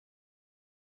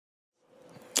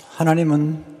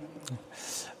하나님은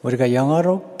우리가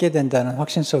영화롭게 된다는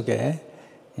확신 속에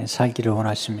살기를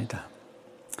원하십니다.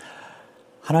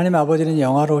 하나님 아버지는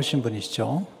영화로우신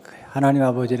분이시죠. 하나님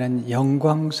아버지는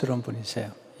영광스러운 분이세요.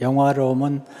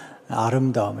 영화로움은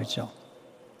아름다움이죠.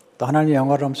 또 하나님의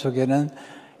영화로움 속에는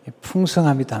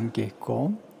풍성함이 담겨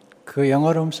있고 그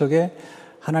영화로움 속에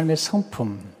하나님의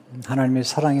성품, 하나님의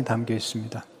사랑이 담겨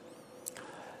있습니다.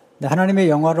 하나님의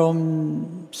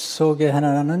영화로움 속에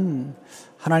하나는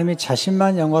하나님이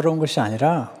자신만 영화로운 것이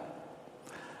아니라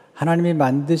하나님이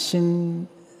만드신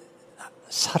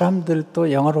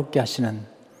사람들도 영화롭게 하시는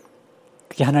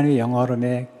그게 하나님의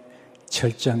영화로움의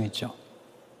절정이죠.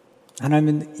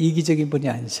 하나님은 이기적인 분이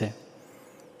아니세요.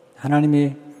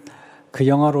 하나님이 그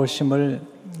영화로우심을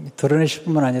드러내실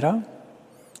뿐만 아니라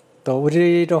또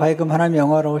우리로 하여금 하나님의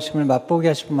영화로우심을 맛보게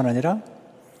하실 뿐만 아니라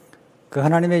그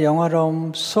하나님의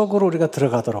영화로움 속으로 우리가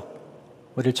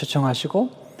들어가도록 우리를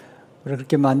초청하시고 우리를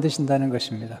그렇게 만드신다는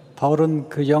것입니다. 바울은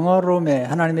그 영화로움의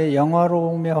하나님의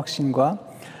영화로움의 확신과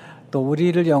또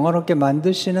우리를 영화롭게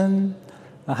만드시는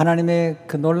하나님의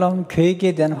그 놀라운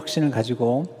계획에 대한 확신을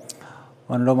가지고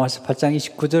오늘 로마서 8장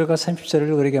 29절과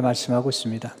 30절을 우리에게 말씀하고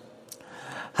있습니다.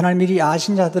 하나님 미리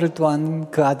아신 자들을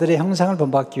또한 그 아들의 형상을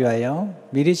본받기 위하여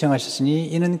미리 정하셨으니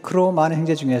이는 그로 많은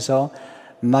형제 중에서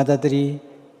맏아들이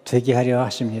되게 하려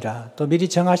하십니다. 또 미리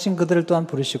정하신 그들을 또한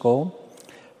부르시고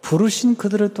부르신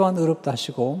그들을 또한 의롭다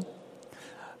하시고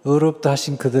의롭다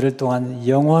하신 그들을 또한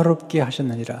영화롭게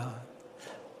하셨느니라.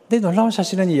 근데 놀라운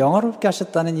사실은 이 영화롭게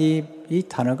하셨다는 이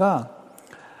단어가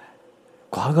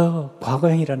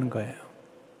과거형이라는 거예요.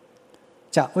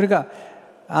 자, 우리가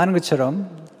아는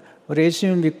것처럼 우리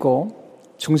예수님을 믿고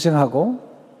중생하고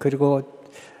그리고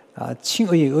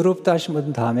의롭다 하신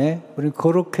분 다음에 우리는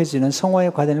거룩해지는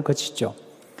성화의 과정을 거치죠.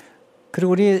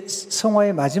 그리고 우리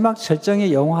성화의 마지막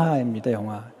절정이 영화입니다.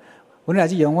 영화. 우리는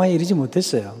아직 영화에 이르지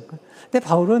못했어요. 근데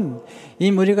바울은 이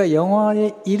우리가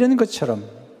영화에 이르는 것처럼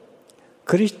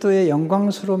그리스도의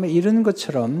영광스러움에 이르는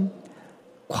것처럼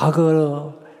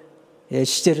과거의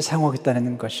시제를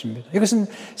사용하겠다는 것입니다. 이것은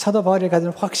사도 바울이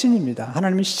가진 확신입니다.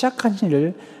 하나님이 시작하신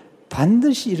일을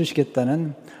반드시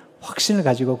이루시겠다는 확신을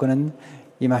가지고 그는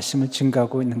이 말씀을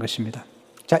증거하고 있는 것입니다.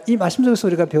 자, 이 말씀 속에서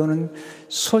우리가 배우는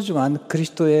소중한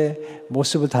그리스도의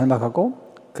모습을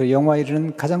닮아가고 그 영화에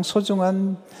이르는 가장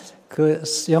소중한 그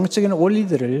영적인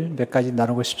원리들을 몇 가지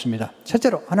나누고 싶습니다.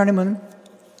 첫째로 하나님은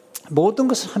모든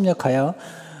것을 합력하여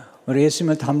우리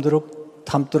예수님을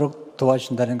닮도록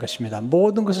도와주신다는 것입니다.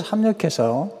 모든 것을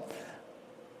합력해서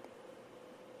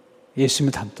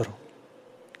예수님을 닮도록.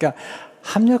 그러니까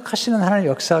합력하시는 하나님의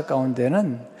역사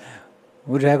가운데는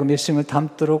우리 하여금 예수님을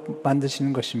닮도록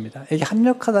만드시는 것입니다. 이게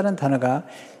합력하다는 단어가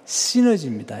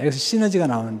시너지입니다. 여기서 시너지가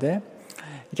나오는데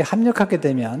이게 합력하게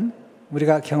되면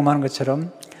우리가 경험하는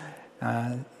것처럼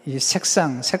이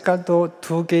색깔도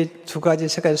두 가지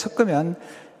색깔이 섞으면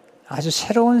아주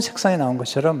새로운 색상이 나온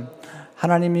것처럼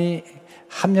하나님이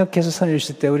합력해서 선을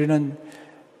이루실 때 우리는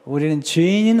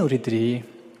죄인인 우리들이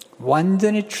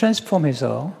완전히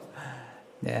트랜스폼해서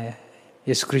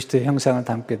예수 그리스도의 형상을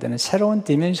담게 되는 새로운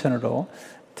디멘션으로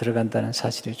들어간다는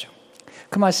사실이죠.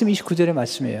 그 말씀 29절의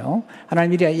말씀이에요.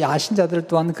 하나님 미리 아신 자들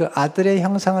또한 그 아들의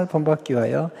형상을 본받기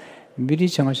위하여 미리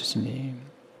정하셨으니.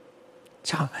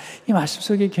 자, 이 말씀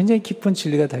속에 굉장히 깊은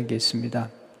진리가 담겨 있습니다.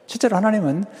 실제로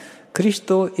하나님은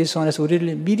그리스도 예수 안에서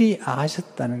우리를 미리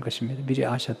아셨다는 것입니다. 미리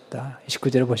아셨다.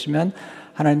 29절을 보시면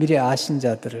하나님 미리 아신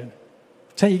자들을.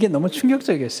 저는 이게 너무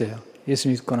충격적이었어요. 예수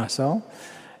믿고 나서.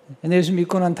 예수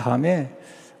믿고 난 다음에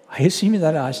예수님이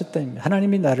나를 아셨다.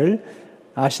 하나님이 나를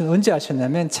언제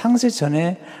아셨냐면 창세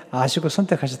전에 아시고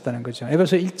선택하셨다는 거죠.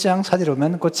 에베소 1장 4절에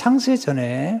보면 그 창세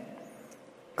전에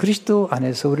그리스도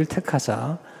안에서 우리를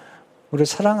택하사 우리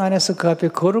사랑 안에서 그 앞에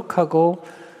거룩하고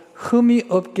흠이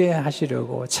없게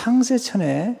하시려고 창세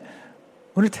전에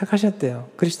우리를 택하셨대요.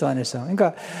 그리스도 안에서.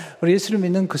 그러니까 우리 예수를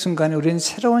믿는 그 순간에 우리는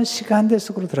새로운 시간대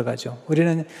속으로 들어가죠.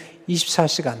 우리는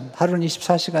 24시간, 하루는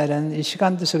 24시간이라는 이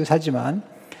시간대 속에 살지만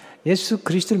예수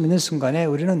그리스도를 믿는 순간에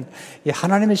우리는 이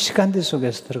하나님의 시간대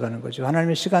속에서 들어가는 거죠.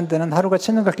 하나님의 시간대는 하루가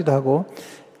천년 같기도 하고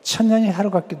천년이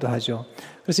하루 같기도 하죠.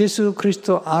 그래서 예수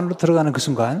그리스도 안으로 들어가는 그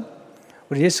순간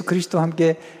우리 예수 그리스도와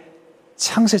함께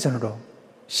창세전으로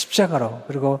십자가로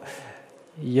그리고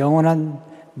영원한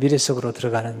미래 속으로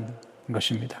들어가는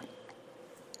것입니다.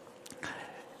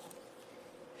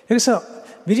 여기서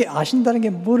미리 아신다는 게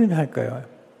뭘 의미할까요?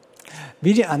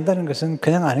 미리 안다는 것은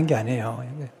그냥 아는 게 아니에요.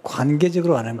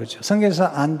 관계적으로 아는 거죠. 성경에서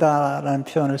안다라는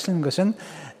표현을 쓰는 것은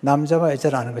남자와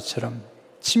여자를 아는 것처럼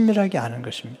친밀하게 아는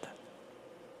것입니다.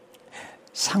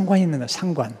 상관이 있는 것,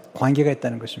 상관, 관계가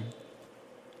있다는 것입니다.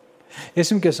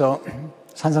 예수님께서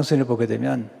산상수훈을 보게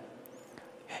되면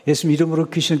예수님 이름으로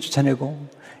귀신을 쫓아내고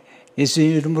예수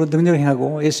이름으로 능력을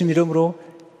행하고 예수 이름으로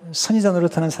선지자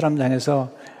노릇하는 사람들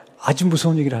향해서 아주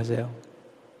무서운 얘기를 하세요.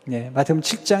 네, 마태복음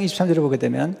 7장 23절을 보게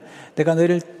되면 내가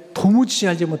너희를 도무지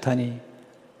알지 못하니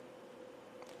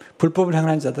불법을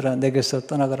행하는 자들아 내게서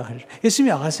떠나가라 하리라.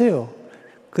 예수님이 아세요.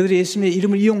 그들이 예수님의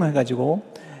이름을 이용해가지고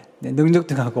능력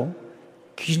등하고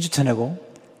귀신 쫓아내고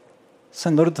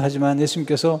선 노릇도 하지만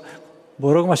예수님께서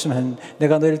뭐라고 말씀하셨냐면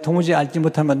내가 너희를 도무지 알지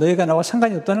못하면 너희가 나와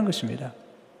상관이 없다는 것입니다.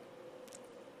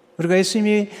 우리가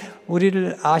예수님이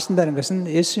우리를 아신다는 것은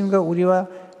예수님과 우리와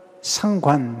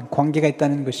상관, 관계가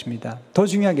있다는 것입니다. 더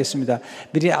중요하겠습니다.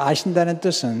 미리 아신다는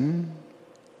뜻은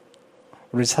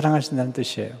우리를 사랑하신다는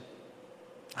뜻이에요.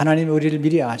 하나님이 우리를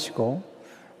미리 아시고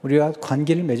우리와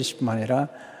관계를 맺으실 뿐만 아니라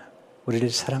우리를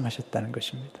사랑하셨다는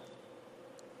것입니다.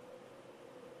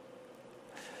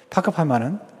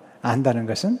 파카파마는 안다는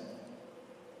것은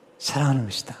사랑하는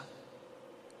것이다.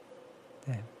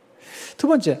 네. 두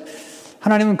번째,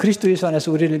 하나님은 그리스도 예수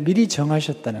안에서 우리를 미리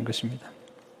정하셨다는 것입니다.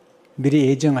 미리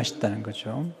예정하셨다는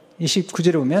거죠.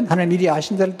 29절에 보면 하나님 미리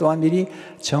아신 자를 또한 미리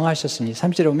정하셨으니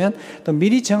 30절에 보면 또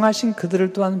미리 정하신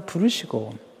그들을 또한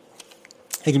부르시고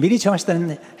여기 미리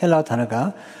정하셨다는 헬라어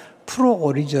단어가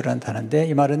프로오리조라는 단어인데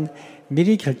이 말은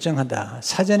미리 결정하다,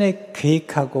 사전에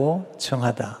계획하고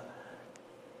정하다,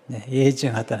 네,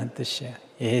 예정하다는 뜻이에요.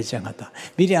 예정하다.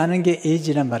 미리 아는 게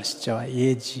예지란 말을 쓰죠.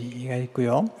 예지가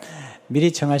있고요.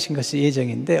 미리 정하신 것이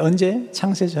예정인데 언제?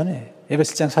 창세 전에.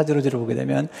 에베소 1장 4절 5절을 보게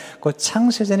되면 그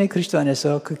창세 전에 그리스도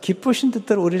안에서 그 기쁘신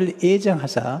뜻대로 우리를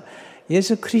예정하사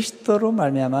예수 그리스도로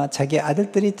말미암아 자기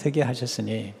아들들이 되게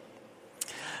하셨으니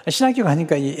신학교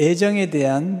가니까 이 예정에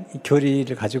대한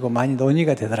교리를 가지고 많이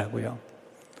논의가 되더라고요.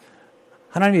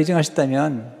 하나님이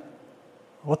예정하셨다면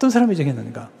어떤 사람이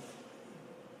예정했는가?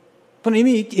 또는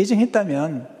이미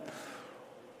예정했다면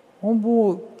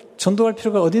전도할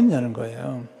필요가 어디 있냐는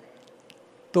거예요.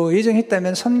 또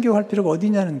예정했다면 선교할 필요가 어디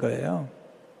있냐는 거예요.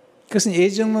 그것은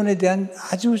예정론에 대한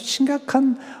아주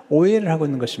심각한 오해를 하고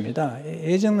있는 것입니다.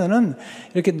 예정론은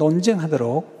이렇게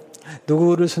논쟁하도록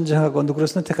누구를 선정하고 누구를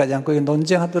선택하지 않고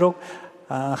논쟁하도록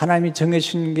하나님이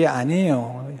정해주신 게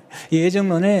아니에요. 이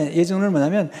예정론은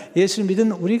뭐냐면 예수를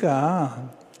믿은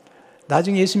우리가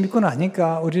나중에 예수 믿고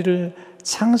나니까 우리를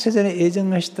창세전에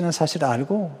예정하셨다는 사실을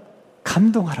알고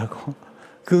감동하라고,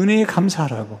 그 은혜에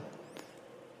감사하라고,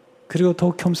 그리고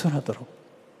더욱 겸손하도록,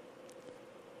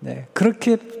 네,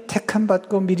 그렇게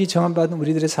택함받고 미리 정함받은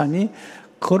우리들의 삶이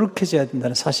거룩해져야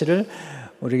된다는 사실을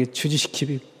우리에게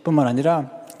주지시킬 뿐만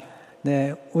아니라,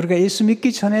 네, 우리가 예수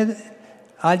믿기 전에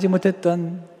알지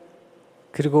못했던,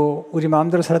 그리고 우리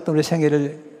마음대로 살았던 우리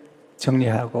생애를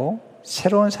정리하고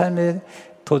새로운 삶에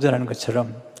도전하는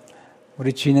것처럼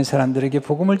우리 주위 있는 사람들에게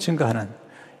복음을 증거하는,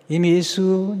 이미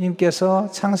예수님께서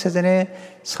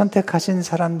창세전에 선택하신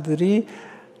사람들이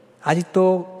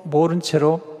아직도 모른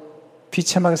채로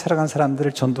비참하게 살아간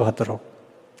사람들을 전도하도록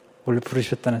우리를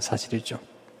부르셨다는 사실이죠.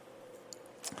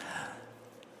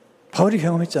 바울이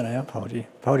경험했잖아요. 바울이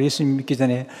예수님 믿기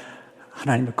전에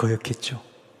하나님을 거역했죠.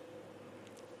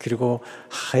 그리고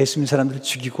예수님 사람들을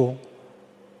죽이고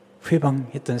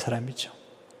회방했던 사람이죠.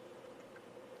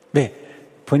 왜?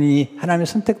 본인이 하나님의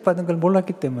선택받은 걸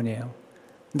몰랐기 때문이에요.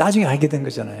 나중에 알게 된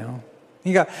거잖아요.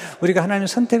 그러니까 우리가 하나님의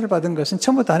선택을 받은 것은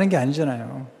처음부터 아는 게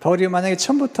아니잖아요. 바울이 만약에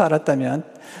처음부터 알았다면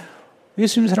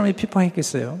예수님 사람이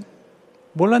비판했겠어요?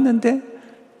 몰랐는데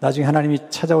나중에 하나님이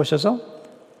찾아오셔서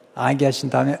알게 하신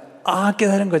다음에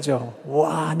깨달은 거죠.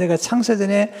 와, 내가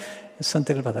창세전에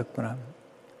선택을 받았구나.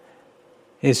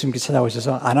 예수님께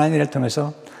찾아오셔서 아나니아를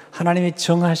통해서 하나님이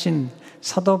정하신,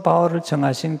 사도 바울을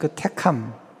정하신 그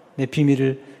택함의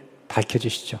비밀을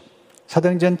밝혀주시죠.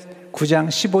 사도행전 9장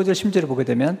 15절 10절을 보게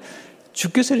되면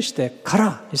주께서 이르시되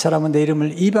가라, 이 사람은 내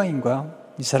이름을 이방인과,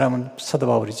 이 사람은 사도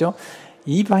바울이죠,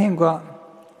 이방인과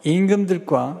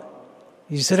임금들과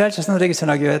이스라엘 자손들에게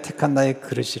전하기 위하여 택한 나의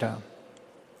그릇이라.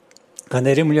 그가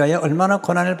내 이름을 위하여 얼마나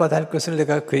고난을 받아야 할 것을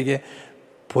내가 그에게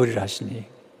보이리라 하시니.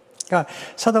 그러니까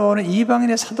사도 바울은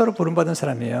이방인의 사도로 부름받은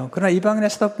사람이에요. 그러나 이방인의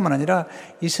사도뿐만 아니라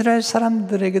이스라엘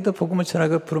사람들에게도 복음을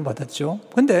전하고 부름받았죠.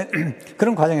 그런데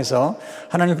그런 과정에서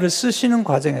하나님 그를 쓰시는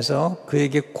과정에서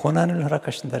그에게 고난을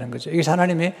허락하신다는 거죠. 이게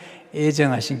하나님의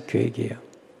예정하신 계획이에요.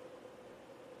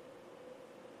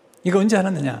 이거 언제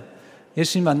알았느냐?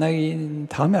 예수님 만나기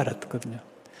다음에 알았거든요.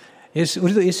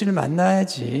 우리도 예수를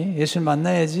만나야지.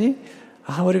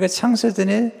 우리가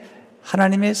창세전에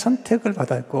하나님의 선택을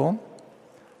받았고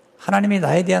하나님이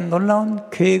나에 대한 놀라운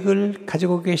계획을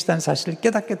가지고 계시다는 사실을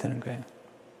깨닫게 되는 거예요.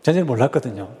 전에는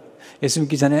몰랐거든요. 예수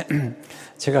믿기 전에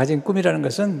제가 가진 꿈이라는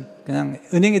것은 그냥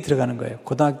은행에 들어가는 거예요.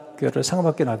 고등학교를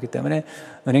상업학교 나왔기 때문에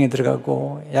은행에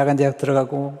들어가고 야간대학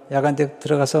들어가고 야간대학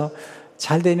들어가서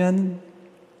잘 되면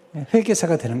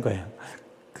회계사가 되는 거예요.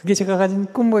 그게 제가 가진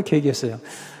꿈과 계획이었어요.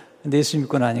 근데 예수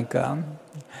믿고 나니까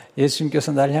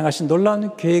예수님께서 나를 향하신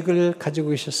놀라운 계획을 가지고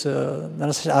계셔서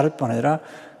나는 사실 알을 뿐 아니라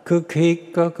그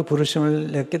계획과 그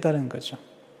부르심을 내가 깨달은 거죠.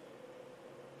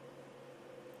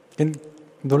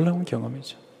 놀라운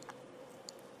경험이죠.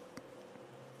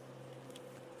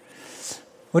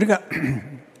 우리가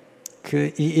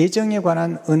이 예정에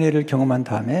관한 은혜를 경험한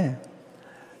다음에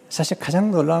사실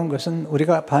가장 놀라운 것은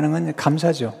우리가 반응은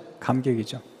감사죠.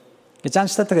 감격이죠. 잔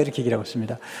스타트가 이렇게 얘기하고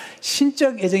있습니다.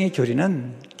 신적 예정의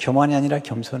교리는 교만이 아니라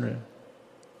겸손을,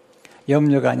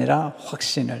 염려가 아니라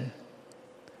확신을,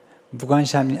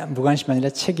 무관심이 아니라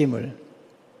책임을,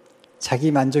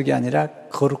 자기 만족이 아니라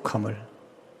거룩함을,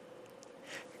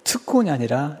 특권이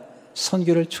아니라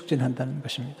선교를 촉진한다는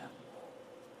것입니다.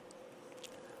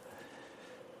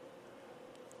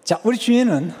 자, 우리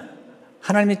주위에는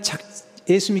하나님이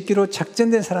예수 믿기로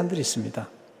작정된 사람들이 있습니다.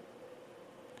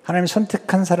 하나님이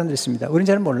선택한 사람들이 있습니다. 우리는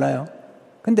잘 몰라요.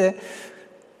 근데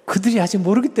그들이 아직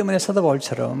모르기 때문에 사도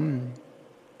바울처럼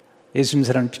예수 믿는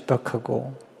사람을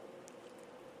핍박하고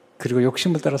그리고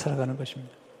욕심을 따라 살아가는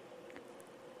것입니다.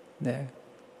 네,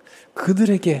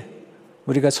 그들에게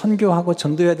우리가 선교하고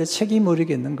전도해야 될 책임이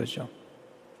우리에게 있는 거죠.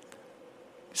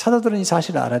 사도들은 이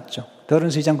사실을 알았죠.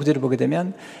 베드로전서 2장 9절을 보게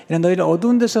되면 이는 너희를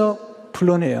어두운 데서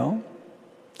불러내요.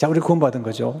 자, 우리 구원받은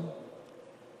거죠.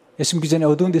 예수 믿기 전에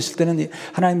어두운 데 있을 때는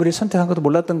하나님 우리를 선택한 것도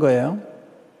몰랐던 거예요.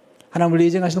 하나님 우리를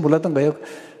예정하시도 몰랐던 거예요.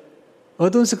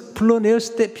 어두운 데서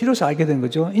불러내었을 때 비로소 알게 된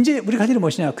거죠. 이제 우리가 할 일은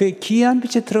무엇이냐? 그의 기이한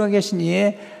빛에 들어가게 하신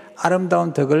이의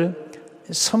아름다운 덕을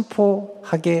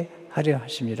선포하게 하려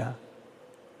하심이라.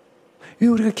 왜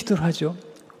우리가 기도를 하죠?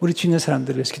 우리 주위 있는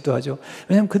사람들을 위해서 기도하죠.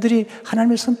 왜냐하면 그들이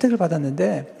하나님의 선택을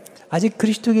받았는데 아직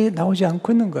그리스도에게 나오지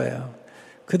않고 있는 거예요.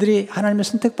 그들이 하나님의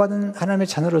선택받은 하나님의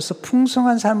자녀로서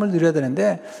풍성한 삶을 누려야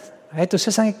되는데 또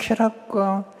세상의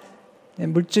쾌락과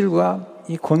물질과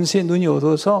이 권세의 눈이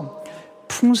어두워서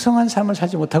풍성한 삶을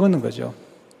살지 못하고 있는 거죠.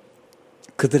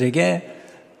 그들에게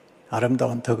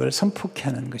아름다운 덕을 선포케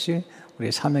하는 것이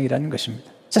우리의 사명이라는 것입니다.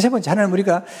 자, 세 번째, 하나님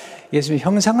우리가 예수님의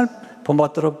형상을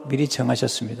본받도록 미리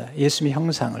정하셨습니다. 예수님의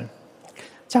형상을.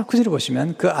 자, 9절을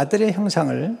보시면 그 아들의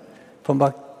형상을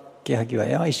본받게 하기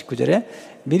위하여 29절에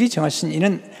미리 정하신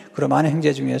이는 그런 많은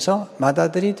형제 중에서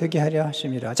맏아들이 되게 하려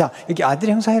하심이라. 자, 여기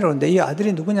아들의 형상이라고 하는데 이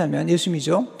아들이 누구냐면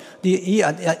예수님이죠. 이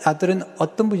아들은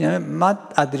어떤 분이냐면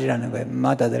맏아들이라는 거예요.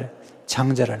 맏아들,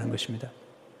 장자라는 것입니다.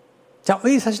 자,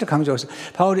 이 사실을 강조하고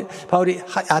있어요. 바울이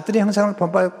아들의 형상을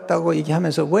본받았다고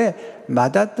얘기하면서 왜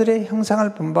맏아들의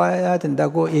형상을 본받아야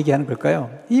된다고 얘기하는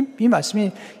걸까요? 이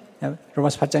말씀이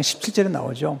로마서 8장 17절에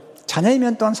나오죠.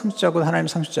 자녀이면 또한 상속자고 하나님의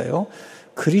상속자요.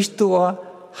 그리스도와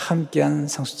함께한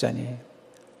상속자니.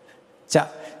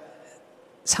 자,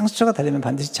 상속자가 되려면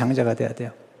반드시 장자가 돼야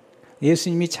돼요.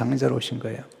 예수님이 장자로 오신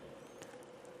거예요.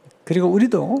 그리고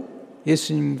우리도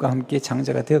예수님과 함께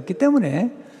장자가 되었기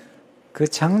때문에 그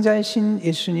장자이신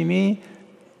예수님이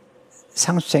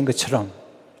상속자인 것처럼,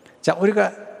 자,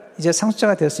 우리가 이제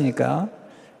상속자가 되었으니까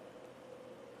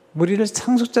우리를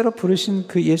상속자로 부르신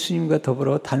그 예수님과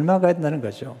더불어 닮아가야 된다는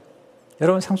거죠.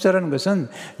 여러분, 상속자라는 것은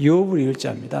유업을 이을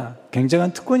자입니다.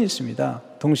 굉장한 특권이 있습니다.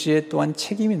 동시에 또한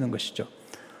책임이 있는 것이죠.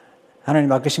 하나님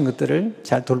맡기신 것들을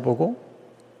잘 돌보고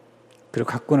그리고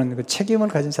가꾸는 그 책임을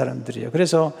가진 사람들이에요.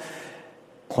 그래서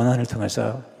고난을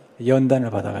통해서 연단을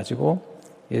받아가지고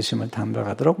예수님을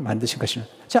닮아가도록 만드신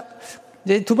것입니다. 자,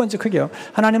 이제 두 번째 크게요.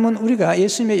 하나님은 우리가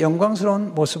예수님의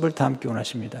영광스러운 모습을 닮기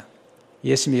원하십니다.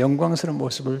 예수님의 영광스러운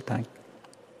모습을 닮기.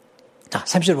 자,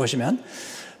 30절 보시면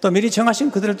또 미리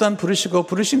정하신 그들을 또한 부르시고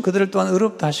부르신 그들을 또한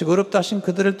의롭다 하시고 의롭다 하신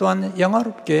그들을 또한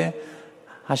영화롭게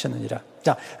하셨느니라.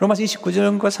 자, 로마서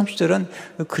 29절과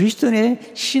 30절은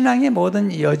그리스도인의 신앙의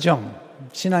모든 여정,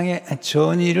 신앙의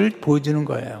전의를 보여주는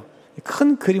거예요.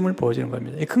 큰 그림을 보여주는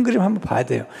겁니다. 이 큰 그림 한번 봐야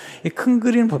돼요. 이 큰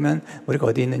그림을 보면 우리가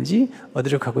어디 있는지,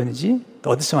 어디로 가고 있는지,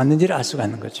 또 어디서 왔는지를 알 수가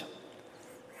있는 거죠.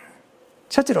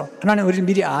 첫째로 하나님 우리를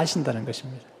미리 아신다는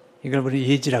것입니다. 이걸 우리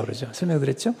예지라고 그러죠. 설명을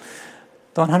드렸죠.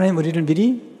 또한 하나님 우리를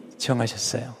미리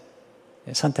정하셨어요.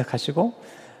 선택하시고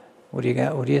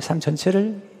우리의 삶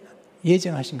전체를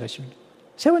예정하신 것입니다.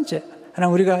 세 번째,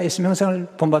 하나님 우리가 예수님 형상을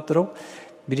본받도록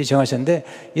미리 정하셨는데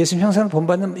예수님 형상을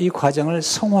본받는 이 과정을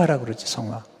성화라고 그러죠.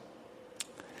 성화.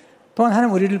 또한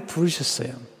하나님 우리를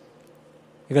부르셨어요.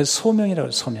 이걸 소명이라고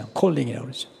그러죠. 소명, 콜링이라고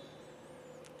그러죠.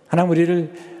 하나님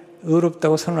우리를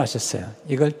의롭다고 선언하셨어요.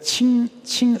 이걸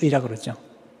칭의라고 그러죠.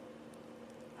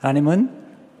 하나님은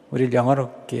우리를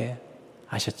영화롭게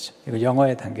하셨죠. 이거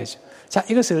영화에 담겨져. 자,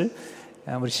 이것을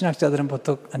우리 신학자들은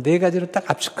보통 네 가지로 딱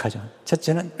압축하죠.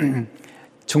 첫째는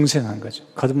중생한 거죠.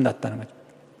 거듭났다는 거죠.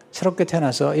 새롭게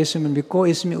태어나서 예수님을 믿고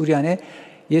예수님이 우리 안에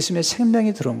예수님의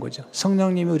생명이 들어온 거죠.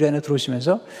 성령님이 우리 안에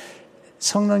들어오시면서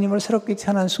성령님을 새롭게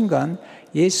태어난 순간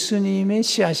예수님의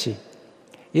씨앗이,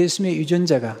 예수님의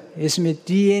유전자가, 예수님의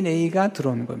DNA가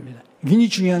들어오는 겁니다. 굉장히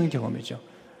중요한 경험이죠.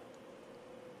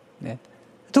 네.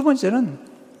 두 번째는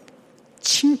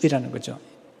칭의라는 거죠.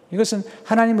 이것은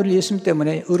하나님 우리 예수님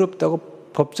때문에 의롭다고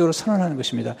법적으로 선언하는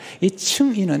것입니다. 이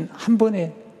칭의는 한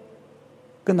번에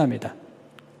끝납니다.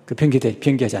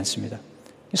 변개하지 않습니다.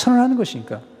 선언하는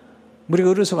것이니까. 우리가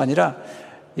의로서가 아니라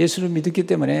예수를 믿었기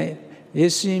때문에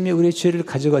예수님이 우리의 죄를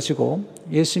가져가시고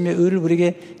예수님의 의를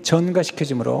우리에게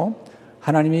전가시켜주므로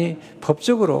하나님이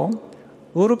법적으로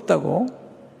의롭다고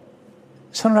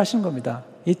선언하시는 겁니다.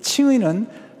 이 칭의는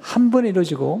한 번에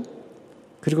이루어지고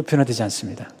그리고 변화되지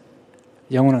않습니다.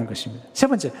 영원한 것입니다. 세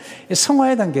번째,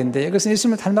 성화의 단계인데 이것은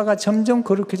예수님을 닮아가 점점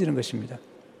거룩해지는 것입니다.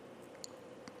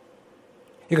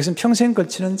 이것은 평생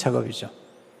걸치는 작업이죠.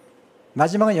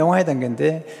 마지막은 영화의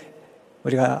단계인데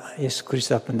우리가 예수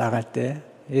그리스도 앞으로 나갈 때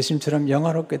예수님처럼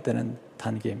영화롭게 되는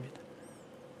단계입니다.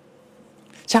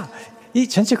 자, 이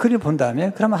전체 그림을 본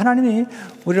다음에 그러면 하나님이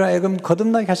우리를 하여금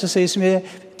거듭나게 하셔서 예수님의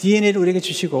DNA를 우리에게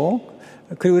주시고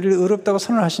그리고 우리를 의롭다고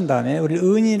선언하신 다음에 우리를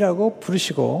의인이라고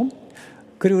부르시고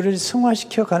그리고 우리를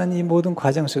성화시켜 가는 이 모든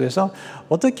과정 속에서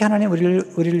어떻게 하나님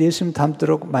우리를 예수님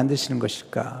닮도록 만드시는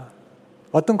것일까?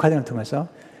 어떤 과정을 통해서?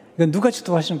 이건 누가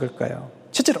주도하시는 걸까요?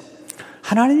 첫째로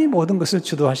하나님이 모든 것을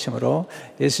주도하심으로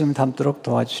예수님 닮도록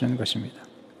도와주시는 것입니다.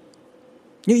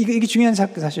 이게 중요한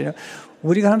사실이에요.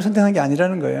 우리가 하나님 선택한 게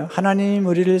아니라는 거예요. 하나님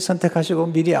우리를 선택하시고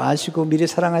미리 아시고 미리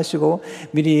사랑하시고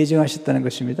미리 예정하셨다는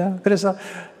것입니다. 그래서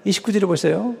 29절을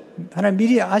보세요. 하나님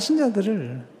미리 아신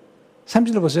자들을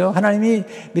 30절을 보세요. 하나님이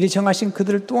미리 정하신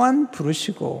그들을 또한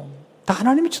부르시고 다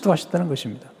하나님이 주도하셨다는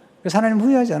것입니다. 그래서 하나님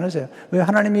후회하지 않으세요. 왜?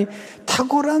 하나님이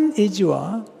탁월한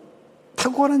예지와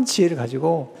탁월한 지혜를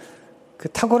가지고 그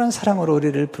탁월한 사랑으로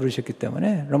우리를 부르셨기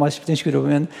때문에 로마서 10장 11절을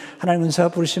보면 하나님 은사가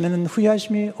부르시면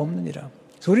후회하심이 없느니라.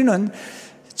 그래서 우리는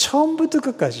처음부터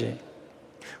끝까지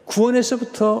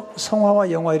구원에서부터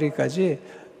성화와 영화 이르기까지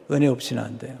은혜 없이는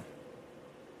안 돼요.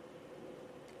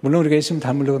 물론 우리가 예수님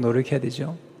닮으려고 노력해야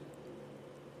되죠.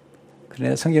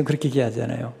 그러나 성경은 그렇게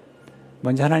얘기하잖아요.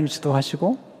 먼저 하나님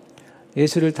주도하시고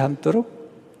예수를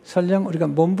닮도록 설령 우리가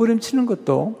몸부림치는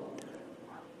것도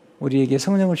우리에게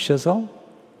성령을 주셔서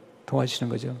도와주시는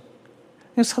거죠.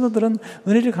 사도들은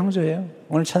은혜를 강조해요.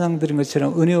 오늘 찬양 드린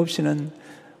것처럼 은혜 없이는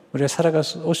우리가 살아갈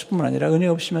수 없을 뿐만 아니라 은혜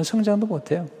없이면 성장도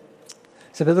못해요.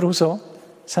 그래서 베드로후서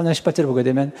 3장 18절을 보게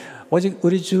되면 오직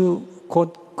우리 주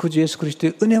곧 구주 예수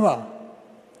그리스도의 은혜와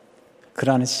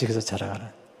그러한 지식에서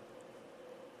자라가라.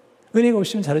 은혜가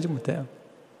없으면 자라지 못해요.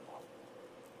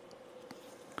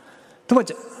 두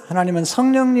번째, 하나님은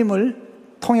성령님을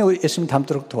통해 예수님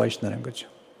닮도록 도와주신다는 거죠.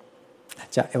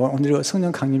 자, 오늘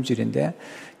성령 강림주일인데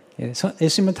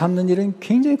예수님을 닮는 일은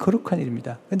굉장히 거룩한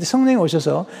일입니다. 그런데 성령이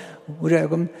오셔서 우리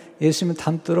하여금 예수님을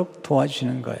닮도록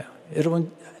도와주시는 거예요.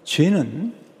 여러분,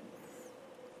 죄는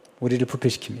우리를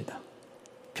부패시킵니다.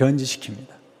 변질시킵니다.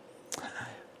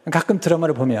 가끔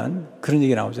드라마를 보면 그런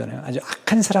얘기 나오잖아요. 아주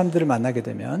악한 사람들을 만나게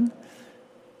되면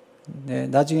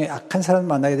나중에 악한 사람을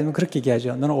만나게 되면 그렇게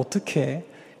얘기하죠. 너는 어떻게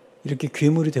이렇게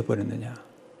괴물이 되어버렸느냐.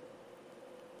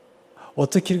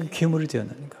 어떻게 이렇게 괴물이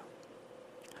되었는가.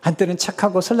 한때는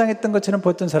착하고 선량했던 것처럼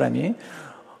보였던 사람이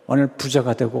오늘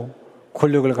부자가 되고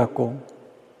권력을 갖고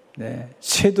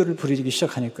세도를 부리기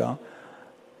시작하니까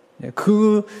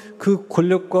그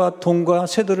권력과 돈과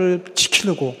세도를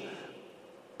지키려고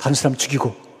다른 사람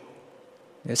죽이고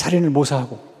살인을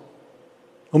모사하고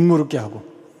업무롭게 하고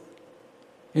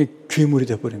괴물이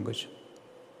되어버린 거죠.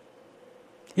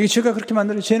 이게 죄가 그렇게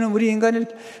만들어요. 죄는 우리 인간을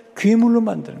괴물로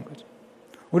만드는 거죠.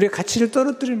 우리의 가치를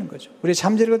떨어뜨리는 거죠. 우리의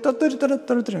잠재력을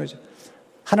떨어뜨리는 거죠.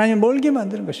 하나님 멀게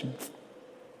만드는 것입니다.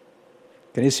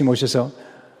 그래서 예수님 오셔서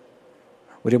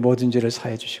우리의 모든 죄를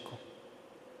사해 주시고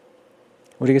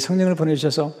우리에게 성령을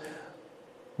보내주셔서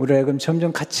우리 하여금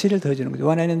점점 가치를 더해주는 거죠.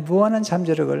 원하는 무한한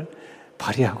잠재력을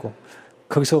발휘하고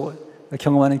거기서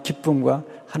경험하는 기쁨과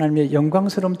하나님의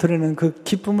영광스러움 드러내는 그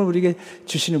기쁨을 우리에게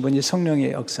주시는 분이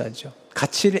성령의 역사죠.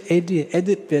 가치를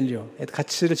add value,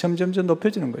 가치를 점점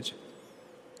높여주는 거죠.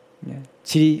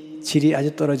 질이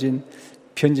아주 떨어진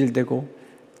변질되고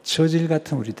저질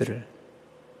같은 우리들을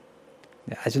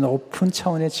아주 높은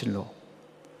차원의 질로,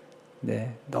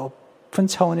 높은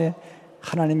차원의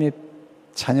하나님의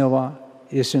자녀와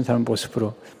예수님 닮은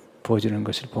모습으로 보여주는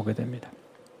것을 보게 됩니다.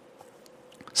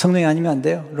 성령이 아니면 안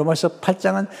돼요. 로마서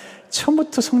 8장은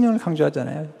처음부터 성령을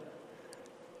강조하잖아요.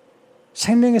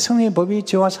 생명의 성령의 법이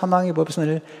죄와 사망의 법에서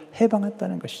우리를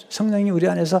해방했다는 것이죠. 성령이 우리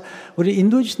안에서 우리를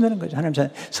인도해 주신다는 거죠. 하나님,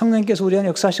 성령께서 우리 안에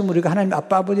역사하시면 우리가 하나님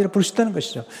아빠 아버지를 부를 수 있다는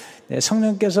것이죠. 네,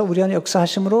 성령께서 우리 안에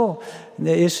역사하심으로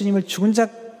네, 예수님을 죽은 자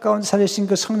가운데 살리신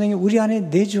그 성령이 우리 안에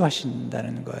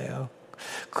내주하신다는 거예요.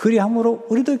 그리함으로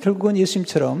우리도 결국은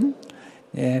예수님처럼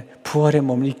예, 부활의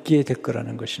몸을 입게 될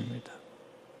거라는 것입니다.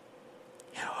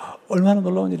 얼마나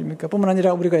놀라운 일입니까? 뿐만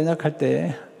아니라 우리가 연약할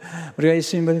때, 우리가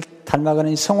예수님을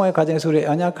닮아가는 이 성화의 과정에서 우리가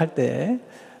연약할 때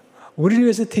우리를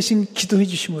위해서 대신 기도해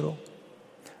주심으로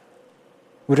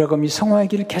우리가 이 성화의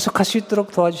길을 계속할 수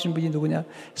있도록 도와주신 분이 누구냐?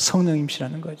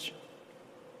 성령님이시라는 거죠.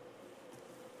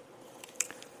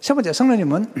 세 번째,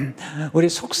 성령님은 우리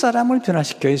속사람을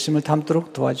변화시켜 예수님을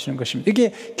닮도록 도와주는 것입니다.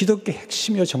 이게 기독교의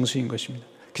핵심이요 정수인 것입니다.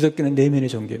 기독교는 내면의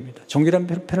종교입니다. 종교라는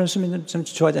표현을 쓰면 좀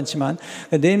좋아하지 않지만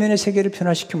내면의 세계를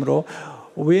변화시키므로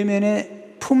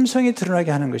외면의 품성이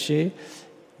드러나게 하는 것이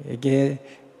이게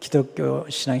기독교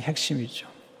신앙의 핵심이죠.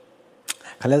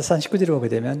 갈라디아서 19절을 보게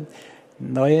되면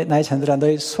나의 자녀들아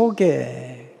너희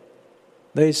속에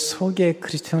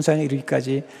그리스도 형상에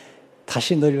이르기까지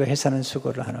다시 너희를 위해 사는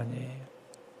수고를 하노니.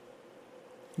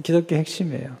 기독교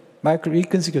핵심이에요. 마이클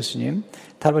윌킨스 교수님,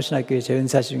 달버신학교의 제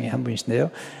은사 중에 한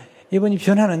분이신데요. 이분이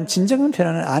진정한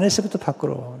변화는 안에서부터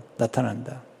밖으로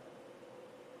나타난다.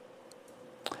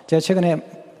 제가 최근에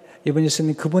이분이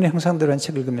쓴 그분의 형상대로 한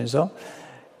책을 읽으면서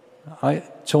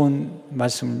좋은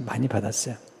말씀을 많이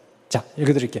받았어요. 자,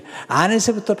 읽어드릴게요.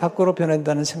 안에서부터 밖으로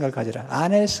변한다는 생각을 가지라.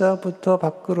 안에서부터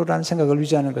밖으로라는 생각을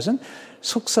유지하는 것은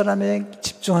속사람에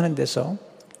집중하는 데서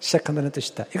시작한다는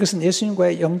뜻이다. 이것은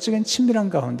예수님과의 영적인 친밀한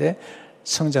가운데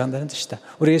성장한다는 뜻이다.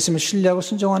 우리 예수님을 신뢰하고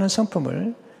순종하는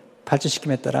성품을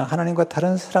발전시킴에 따라 하나님과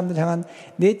다른 사람들 향한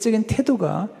내적인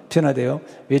태도가 변화되어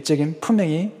외적인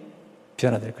품행이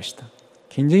변화될 것이다.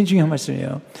 굉장히 중요한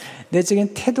말씀이에요.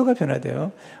 내적인 태도가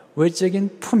변화되어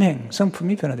외적인 품행,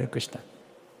 성품이 변화될 것이다.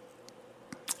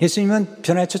 예수님은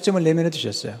변화의 초점을 내면에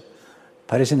두셨어요.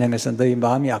 바리새인 향해서 너희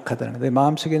마음이 악하다는 거, 너희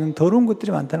마음속에는 더러운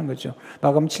것들이 많다는 거죠.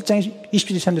 마가복음 7장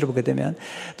 27절 3절을 보게 되면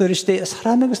또 이르시되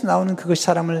사람에게서 나오는 그것이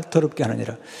사람을 더럽게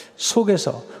하느니라.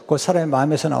 속에서 곧 사람의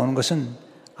마음에서 나오는 것은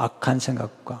악한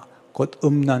생각과 곧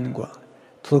음란과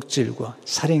도둑질과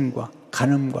살인과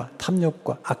간음과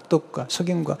탐욕과 악독과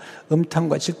속임과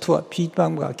음탕과 질투와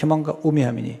비방과 교만과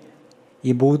우매함이니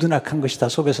이 모든 악한 것이 다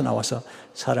속에서 나와서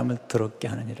사람을 더럽게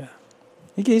하느니라.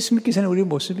 이게 예수 믿기 전에 우리의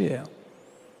모습이에요.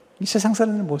 이 세상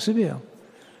사람들의 모습이에요.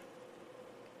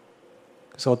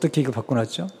 그래서 어떻게 이거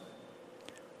바꿔놨죠?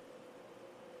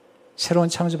 새로운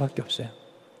창조밖에 없어요.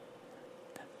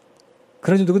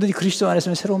 그러지 누구든지 그리스도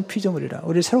안에서는 새로운 피조물이라.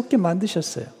 우리를 새롭게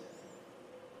만드셨어요.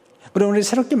 물론 우리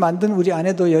새롭게 만든 우리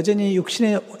안에도 여전히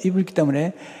육신의 입을 있기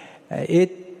때문에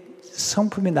옛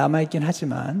성품이 남아있긴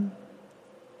하지만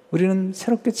우리는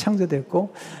새롭게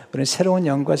창조됐고 우리는 새로운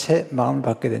영과 새 마음을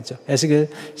받게 되죠. 에스겔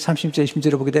 30절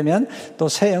 20절을 보게 되면 또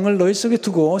새 영을 너희 속에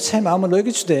두고 새 마음을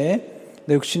너에게 주되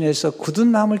너 육신에서 굳은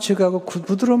마음을 제거하고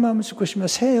부드러운 마음을 줄 것이며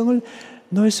새 영을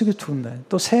너희 속에 두는다.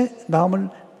 또 새 마음을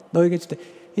너에게 주되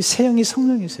이 새 영이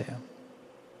성령이세요.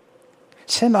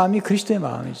 새 마음이 그리스도의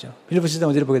마음이죠. 빌립보서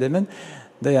 5절을 보게 되면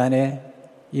너희 안에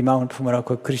이 마음을 품으라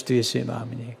그 그리스도 예수의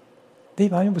마음이니. 내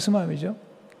마음이 무슨 마음이죠?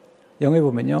 영어에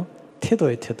보면요.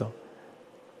 태도예요, 태도.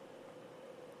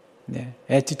 네,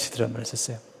 attitude라는 말을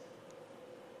썼어요.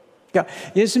 그러니까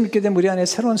예수 믿게 되면 우리 안에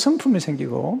새로운 성품이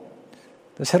생기고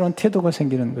또 새로운 태도가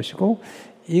생기는 것이고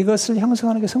이것을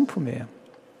형성하는 게 성품이에요.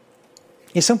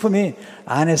 이 성품이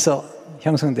안에서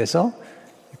형성돼서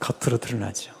겉으로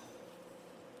드러나죠.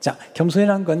 자,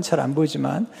 겸손이라는 건 잘 안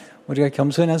보이지만 우리가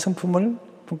겸손한 성품을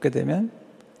품게 되면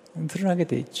드러나게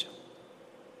돼 있죠.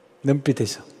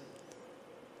 눈빛에서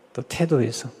또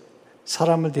태도에서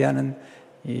사람을 대하는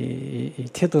이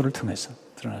태도를 통해서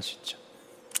드러날 수 있죠.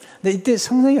 근데 이때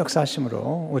성령의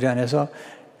역사하심으로 우리 안에서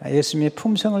예수님의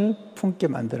품성을 품게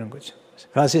만드는 거죠.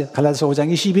 갈라디아서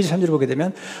 5장 22절 3절을 보게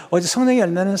되면 어제 성령의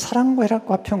열매는 사랑과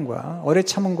희락과 화평과 오래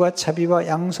참음과 자비와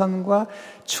양선과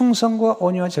충성과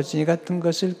온유와 절제니 같은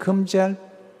것을 금지할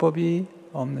법이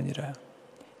없느니라.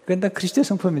 그건 다 그리스도의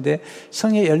성품인데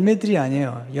성령의 열매들이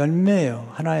아니에요. 열매예요.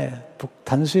 하나의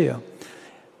단수예요.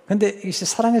 그런데 이것이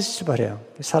사랑에서 출발해요.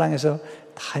 사랑에서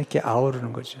다 이렇게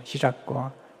아우르는 거죠.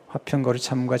 희락과 화평과 오래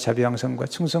참음과 자비 양선과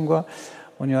충성과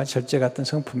온유와 절제 같은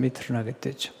성품이 드러나게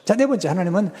되죠. 자, 네 번째,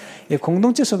 하나님은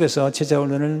공동체 속에서 제자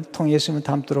훈련을 통해 예수님을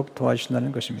닮도록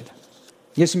도와주신다는 것입니다.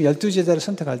 예수님 12제자를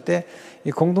선택할 때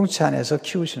이 공동체 안에서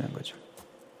키우시는 거죠.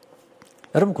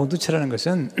 여러분, 공동체라는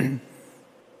것은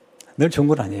늘 좋은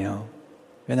건 아니에요.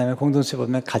 왜냐하면 공동체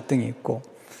보면 갈등이 있고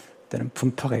때는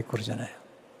분파가 있고 그러잖아요.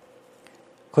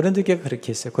 고린도교회가 그렇게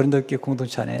했어요. 고린도교회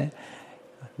공동체 안에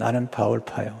나는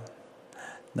바울파요.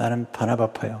 나는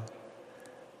바나바파요.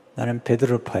 나는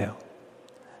베드로파요.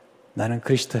 나는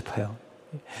그리스도파요.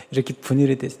 이렇게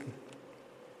분열이 됐습니다.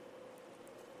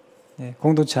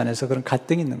 공동체 안에서 그런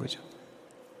갈등이 있는 거죠.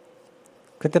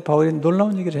 그때 바울이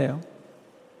놀라운 얘기를 해요.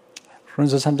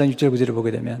 로마서 3장 6절 9절을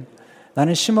보게 되면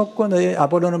나는 심었고 너희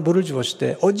아볼로는 물을 주었을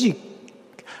때 오직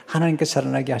하나님께서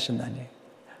자라나게 하셨나니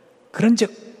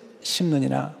그런즉 심는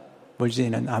이나 물진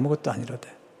이는 아무것도 아니로되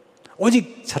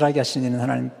오직 자라게 하신 이는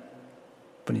하나님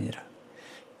뿐이니라.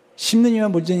 심는 이와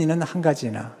물진 이는 한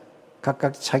가지나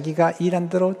각각 자기가 일한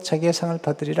대로 자기의 상을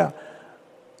받으리라.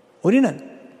 우리는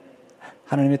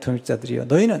하나님의 동역자들이요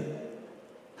너희는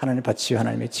하나님의 밭이요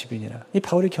하나님의 집이니라. 이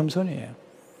바울의 겸손이에요.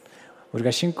 우리가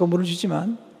심고 물을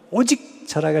주지만 오직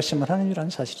자라게 하시면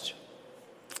하나님이라는 사실이죠.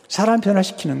 사람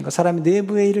변화시키는 것, 사람의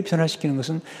내부의 일을 변화시키는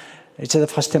것은 제자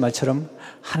파스테 말처럼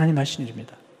하나님 하신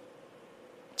일입니다.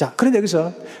 자, 그런데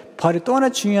여기서 바울이 또 하나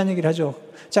중요한 얘기를 하죠.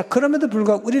 자, 그럼에도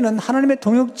불구하고 우리는 하나님의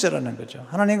동역자라는 거죠.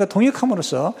 하나님과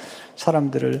동역함으로써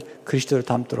사람들을 그리스도를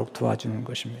닮도록 도와주는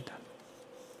것입니다.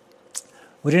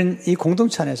 우리는 이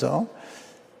공동체 안에서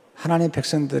하나님의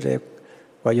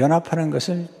백성들과 연합하는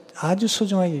것을 아주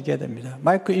소중하게 얘기해야 됩니다.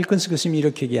 마이클 일컨스 교수님이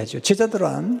이렇게 얘기하죠.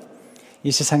 제자들은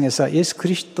이 세상에서 예수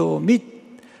그리스도 및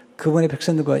그분의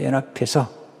백성들과 연합해서,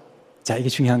 자, 이게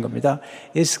중요한 겁니다.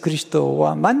 예수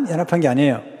그리스도와만 연합한 게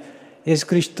아니에요. 예수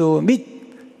그리스도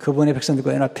및 그분의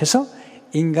백성들과 연합해서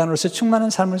인간으로서 충만한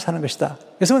삶을 사는 것이다.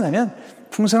 그래서 뭐냐면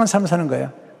풍성한 삶을 사는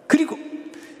거예요. 그리고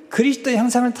그리스도의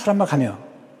형상을 닮아가며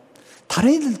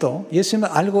다른 이들도 예수님을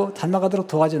알고 닮아가도록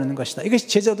도와주는 것이다. 이것이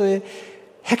제자도의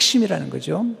핵심이라는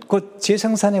거죠. 곧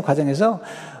재생산의 과정에서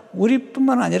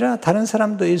우리뿐만 아니라 다른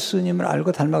사람도 예수님을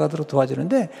알고 닮아가도록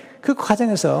도와주는데 그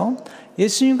과정에서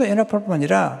예수님과 연합할 뿐만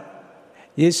아니라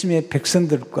예수님의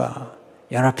백성들과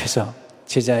연합해서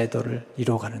제자의 도를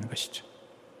이루어가는 것이죠.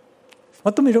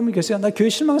 어떤 분 이런 분이 계세요. 나 교회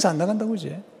실망해서 안 나간다고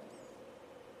그러지.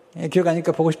 교회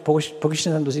가니까 보기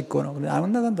싫은 사람도 있고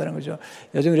안 나간다는 거죠.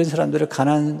 요즘 이런 사람들을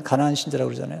가난한 신자라고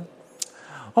그러잖아요.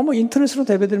 뭐 인터넷으로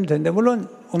예배드리면 되는데 물론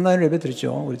온라인으로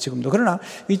예배드리죠. 우리 지금도. 그러나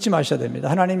잊지 마셔야 됩니다.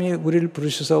 하나님이 우리를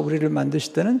부르셔서 우리를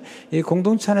만드실 때는 이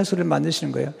공동체 안에서 우리를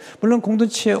만드시는 거예요. 물론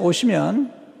공동체에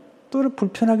오시면 또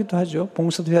불편하기도 하죠.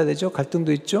 봉사도 해야 되죠.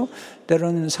 갈등도 있죠.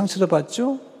 때로는 상처도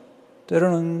받죠.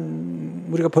 때로는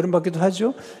우리가 버림받기도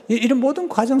하죠. 이런 모든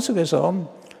과정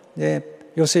속에서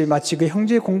요셉이 마치 그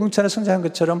형제의 공동체 안에 성장한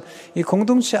것처럼 이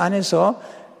공동체 안에서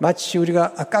마치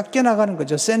우리가 깎여나가는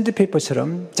거죠.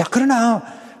 샌드페이퍼처럼. 자, 그러나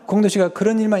공동체가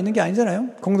그런 일만 있는 게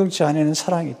아니잖아요. 공동체 안에는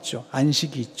사랑이 있죠.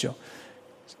 안식이 있죠.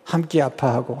 함께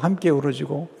아파하고 함께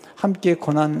울어주고 함께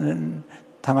고난을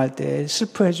당할 때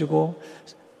슬퍼해주고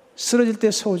쓰러질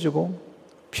때 세워주고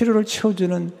피로를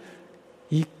채워주는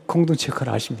이 공동체 그걸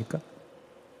아십니까?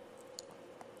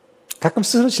 가끔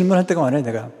스스로 질문할 때가 많아요.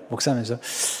 내가 목사하면서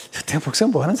내가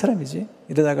목사가 뭐 하는 사람이지?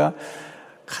 이러다가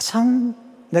가장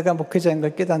내가 목회자인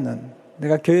걸 깨닫는,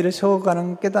 내가 교회를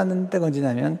세워가는 깨닫는 때가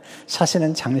언제냐면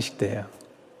사실은 장례식 때예요.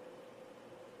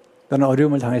 또는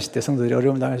어려움을 당했을 때, 성도들이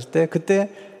어려움을 당했을 때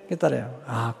그때 깨달아요.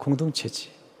 아,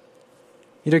 공동체지.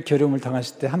 이렇게 어려움을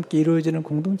당했을 때 함께 이루어지는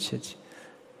공동체지.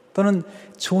 또는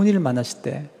좋은 일을 만났을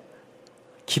때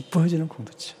기뻐해주는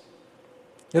공동체.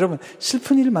 여러분,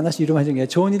 슬픈 일을 만나서 이루어지는 게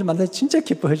좋은 일을 만나서 진짜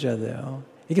기뻐해줘야 돼요.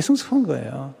 이게 성숙한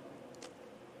거예요.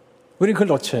 우리는 그걸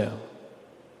놓쳐요.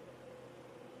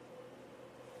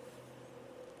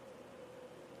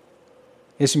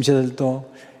 예수님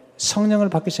제자들도 성령을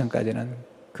받기 전까지는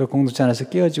그 공동체 안에서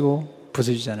깨어지고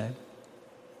부서지잖아요.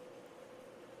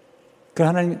 그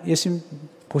하나님, 예수님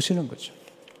보시는 거죠.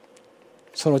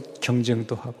 서로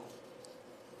경쟁도 하고.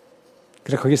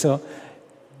 그래서 거기서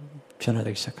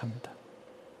변화되기 시작합니다.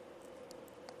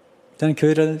 저는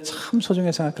교회를 참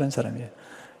소중히 생각하는 사람이에요.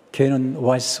 교회는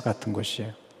오아시스 같은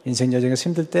곳이에요. 인생 여정에서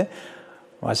힘들 때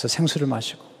와서 생수를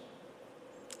마시고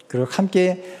그리고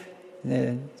함께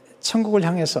천국을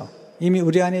향해서 이미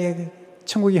우리 안에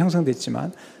천국이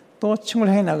형성됐지만 또 천국을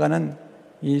향해 나가는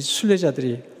이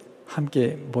순례자들이 함께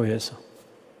모여서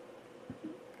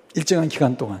일정한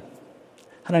기간 동안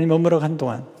하나님 머무러 간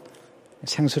동안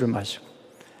생수를 마시고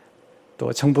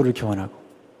또 정보를 교환하고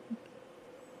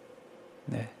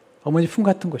어머니 품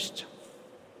같은 곳이죠.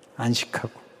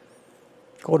 안식하고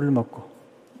꼴을 먹고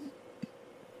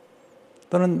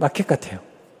또는 마켓 같아요.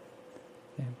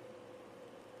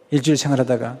 일주일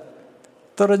생활하다가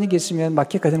떨어진 게 있으면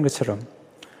마켓 가는 것처럼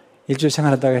일주일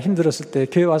생활하다가 힘들었을 때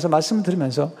교회 와서 말씀을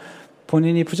들으면서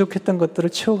본인이 부족했던 것들을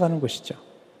채워가는 곳이죠.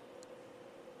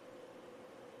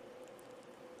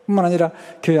 뿐만 아니라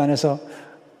교회 안에서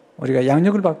우리가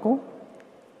양육을 받고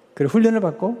그리고 훈련을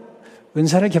받고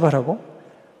은사를 개발하고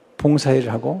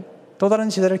봉사일을 하고 또 다른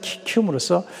제자를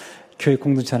키움으로써 교회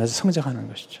공동체 안에서 성장하는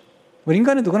것이죠. 우리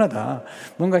인간은 누구나 다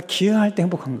뭔가 기여할 때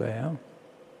행복한 거예요.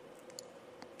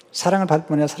 사랑을 받을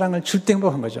뿐 아니라 사랑을 줄 때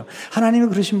행복한 거죠. 하나님이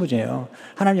그러신 분이에요.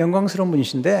 하나님 영광스러운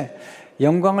분이신데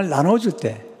영광을 나눠줄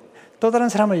때, 또 다른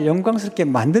사람을 영광스럽게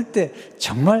만들 때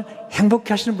정말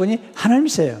행복해 하시는 분이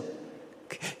하나님이세요.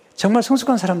 정말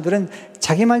성숙한 사람들은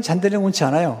자기만 잔대를 원치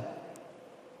않아요.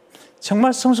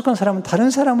 정말 성숙한 사람은 다른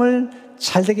사람을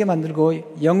잘되게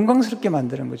만들고 영광스럽게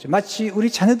만드는 거죠. 마치 우리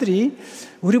자녀들이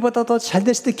우리보다 더 잘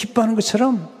됐을 때 기뻐하는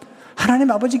것처럼 하나님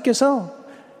아버지께서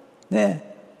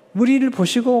우리를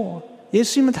보시고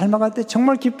예수님을 닮아갈 때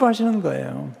정말 기뻐하시는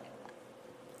거예요.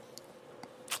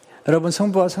 여러분,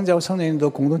 성부와 성자와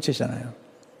성령님도 공동체잖아요.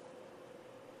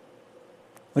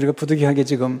 우리가 부득이하게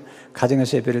지금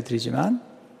가정에서 예배를 드리지만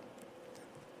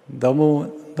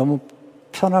너무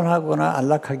편안하거나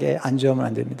안락하게 안주하면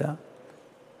안 됩니다.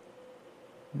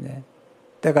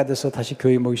 때가 돼서 다시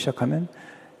교회 모이기 시작하면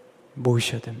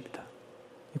모이셔야 됩니다.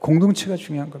 공동체가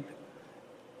중요한 겁니다.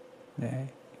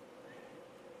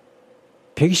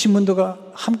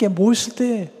 120문도가 함께 모였을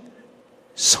때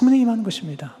성령이 임하는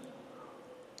것입니다.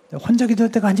 혼자 기도할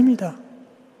때가 아닙니다.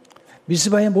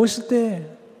 미스바에 모였을 때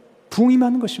부흥이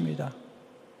임하는 것입니다.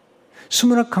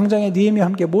 수문학 광장에 니에미와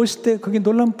함께 모였을 때 그게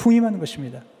놀라운 부흥이 임하는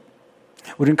것입니다.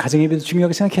 우리는 가정 예배도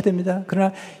중요하게 생각해야 됩니다.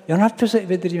 그러나 연합해서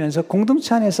예배드리면서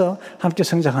공동체 안에서 함께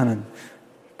성장하는,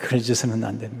 그걸 잊어서는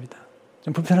안 됩니다.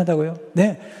 좀 불편하다고요?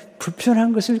 네,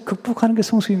 불편한 것을 극복하는 게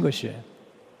성숙인 것이에요.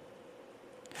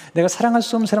 내가 사랑할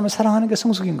수 없는 사람을 사랑하는 게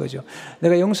성숙인 거죠.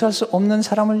 내가 용서할 수 없는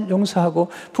사람을 용서하고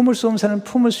품을 수 없는 사람을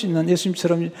품을 수 있는,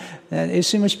 예수님처럼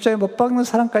예수님을 십자가에 못 박는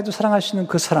사람까지도 사랑하시는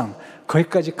그 사랑,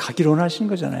 거기까지 가기로 원하시는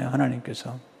거잖아요,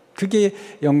 하나님께서. 그게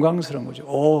영광스러운 거죠.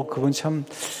 오, 그분 참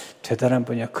대단한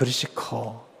분이야. 그릇이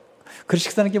커. 그릇이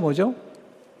크다는 게 뭐죠?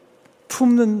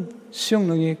 품는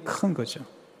수용능이 큰 거죠.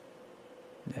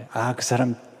 그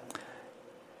사람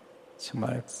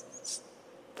정말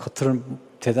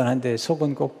겉으로는 대단한데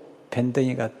속은 꼭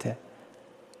밴댕이 같아.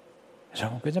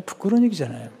 여러분, 그냥 부끄러운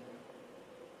얘기잖아요.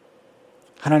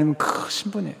 하나님은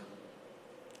크신 분이에요.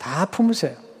 다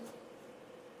품으세요.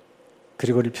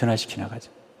 그리고 우리를 변화시켜 나가죠.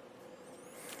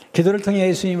 기도를 통해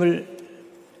예수님을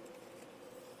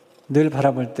늘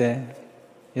바라볼 때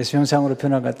예수 형상으로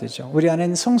변화가 되죠. 우리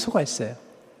안에는 성소가 있어요.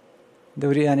 근데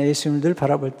우리 안에 예수님을 늘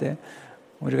바라볼 때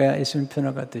우리가 예수님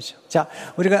변화가 되죠. 자,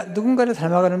 우리가 누군가를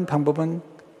닮아가는 방법은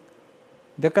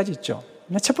몇 가지 있죠.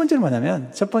 첫 번째는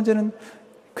뭐냐면, 첫 번째는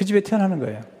그 집에 태어나는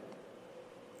거예요.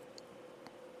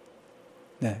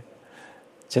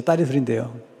 제 딸이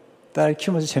둘인데요. 딸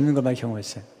키우면서 재밌는 걸 많이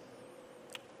경험했어요.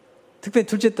 특별히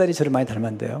둘째 딸이 저를 많이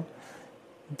닮았는데요.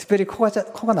 특별히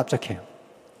코가 납작해요.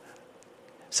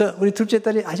 그래서 우리 둘째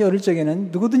딸이 아주 어릴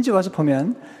적에는 누구든지 와서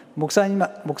보면 목사님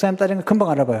딸인 걸 금방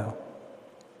알아봐요.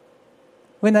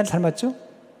 왜 나를 닮았죠?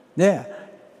 네,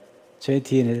 저의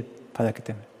DNA를 받았기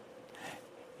때문에.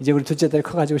 이제 우리 둘째 딸이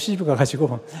커가지고 시집을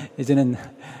가가지고 이제는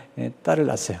딸을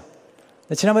낳았어요.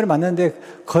 지난번에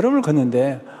만났는데 걸음을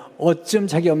걷는데 어쩜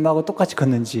자기 엄마하고 똑같이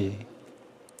걷는지.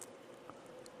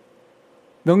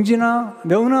 명은아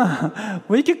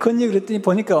왜 이렇게 걷니? 그랬더니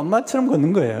보니까 엄마처럼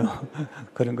걷는 거예요.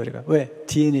 걸음걸이가. 왜?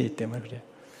 DNA 때문에 그래요.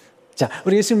 자,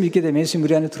 우리 예수님 믿게 되면 예수님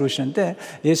우리 안에 들어오시는데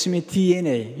예수님의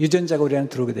DNA, 유전자가 우리 안에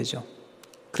들어오게 되죠.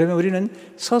 그러면 우리는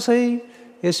서서히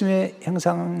예수님의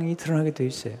형상이 드러나게 되어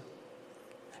있어요.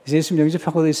 그래서 예수님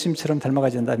영접하고도 예수님처럼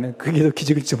닮아가지 않는다면 그게 더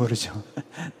기적일지 모르죠.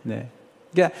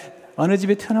 그러니까 어느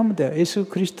집에 태어나면 돼요. 예수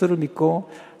그리스도를 믿고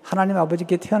하나님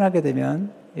아버지께 태어나게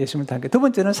되면 예수님을 닮게. 두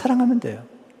번째는 사랑하면 돼요.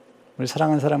 우리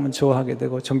사랑하는 사람은 좋아하게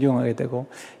되고 존경하게 되고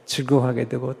즐거워하게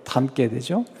되고 닮게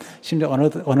되죠. 심지어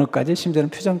언어까지, 심지어는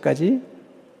표정까지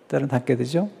때로는 닮게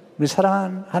되죠. 우리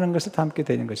사랑하는 것을 닮게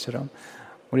되는 것처럼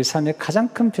우리 삶에 가장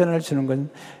큰 변화를 주는 건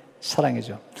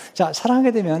사랑이죠. 자,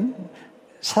 사랑하게 되면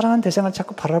사랑한 대상을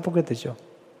자꾸 바라보게 되죠.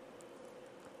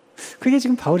 그게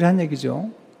지금 바울이 한 얘기죠.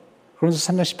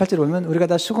 고린도서 3장 18절에 보면 우리가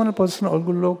다 수건을 벗은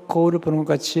얼굴로 거울을 보는 것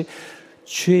같이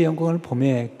주의 영광을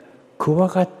보매 그와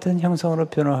같은 형상으로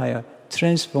변화하여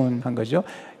트랜스폼한 거죠.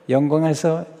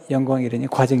 영광에서 영광이 이르니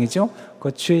과정이죠.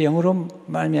 그 주의 영으로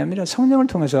말미암아 성령을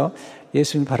통해서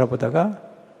예수님을 바라보다가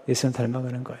예수님을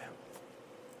닮아가는 거예요.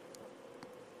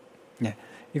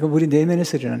 이거 우리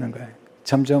내면에서 일어나는 거예요.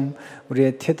 점점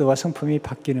우리의 태도와 성품이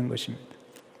바뀌는 것입니다.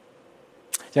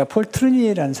 제가 폴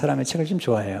트루니라는 사람의 책을 좀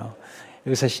좋아해요.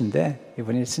 의사신데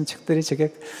이분이 쓴 책들이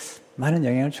제게 많은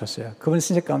영향을 줬어요. 그분이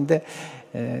쓴 책 가운데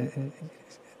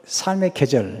삶의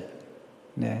계절,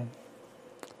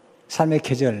 삶의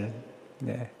계절,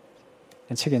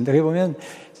 책인데 거기 보면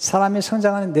사람이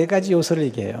성장하는 4가지 요소를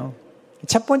얘기해요.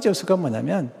 첫 번째 요소가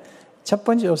뭐냐면 첫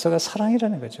번째 요소가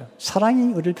사랑이라는 거죠.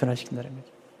 사랑이 우리를 변화시킨다는 거죠.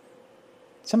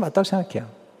 참 맞다고 생각해요.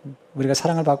 우리가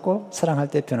사랑을 받고 사랑할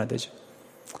때 변화되죠.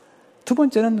 두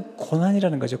번째는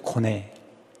고난이라는 거죠. 고뇌.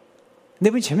 네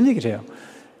분이 재밌는 얘기를 해요.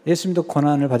 예수님도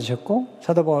고난을 받으셨고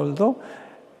사도 바울도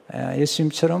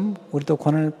예수님처럼 우리도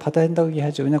고난을 받아야 한다고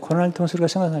얘기하죠. 왜냐하면 고난을 통해서 우리가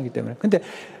생각하기 때문에. 근데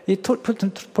이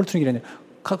폴트는 이래요.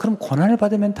 그럼 고난을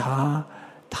받으면 다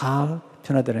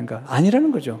변화되는가?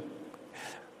 아니라는 거죠.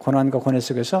 고난과 고뇌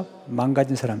속에서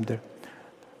망가진 사람들,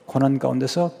 고난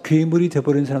가운데서 괴물이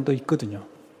되어버린 사람도 있거든요.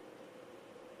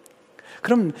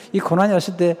 그럼 이 고난이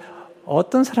왔을 때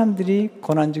어떤 사람들이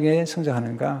고난 중에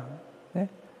성장하는가? 네?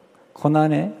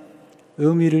 고난에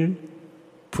의미를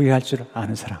부여할 줄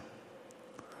아는 사람.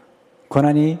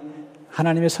 고난이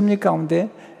하나님의 섭리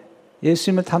가운데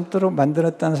예수님을 닮도록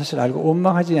만들었다는 사실을 알고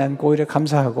원망하지 않고 오히려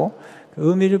감사하고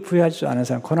의미를 부여할 줄 아는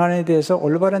사람. 고난에 대해서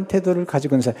올바른 태도를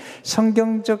가지고 있는 사람.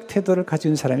 성경적 태도를 가지고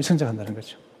있는 사람이 성장한다는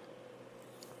거죠.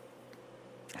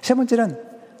 세 번째는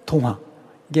동화.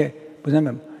 이게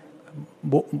뭐냐면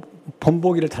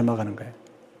본보기를 닮아가는 거예요.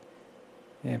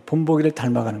 예, 본보기를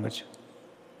닮아가는 거죠.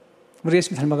 우리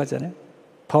예수님 닮아가잖아요.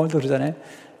 바울도 그러잖아요.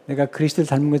 내가 그리스도를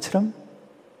닮은 것처럼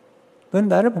너는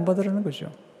나를 본받으라는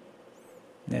거죠.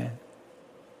 네.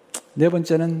 네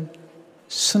번째는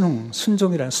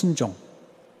순종이라는 순종.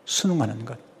 순응하는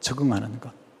것, 적응하는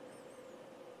것.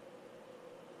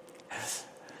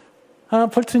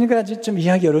 폴트니가 아주 좀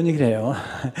이해하기 어려운 얘기를 해요.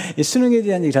 이 순응에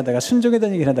대한 얘기를 하다가 순종에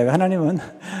대한 얘기를 하다가 하나님은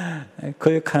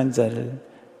거역하는 자를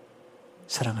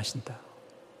사랑하신다.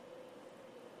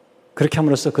 그렇게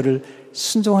함으로써 그를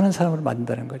순종하는 사람으로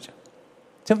만든다는 거죠.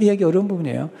 좀 이해하기 어려운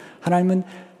부분이에요. 하나님은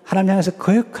하나님 향해서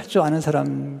거역할 줄 아는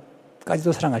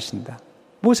사람까지도 사랑하신다.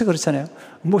 모세 그렇잖아요.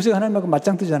 모세가 하나님하고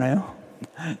맞짱 뜨잖아요.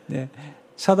 네.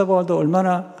 사도 바울도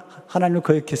얼마나 하나님을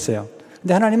거역했어요.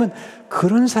 근데 하나님은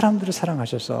그런 사람들을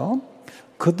사랑하셔서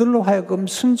그들로 하여금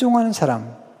순종하는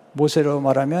사람, 모세로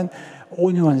말하면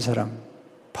온유한 사람,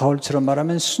 바울처럼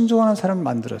말하면 순종하는 사람을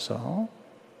만들어서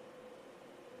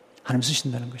하나님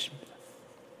쓰신다는 것입니다.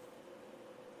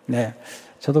 네,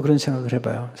 저도 그런 생각을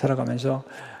해봐요. 살아가면서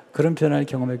그런 변화를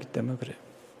경험했기 때문에 그래요.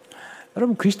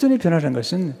 여러분, 그리스도인의 변화라는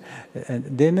것은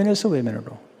내면에서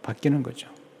외면으로 바뀌는 거죠.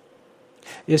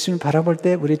 예수님을 바라볼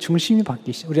때 우리의 중심이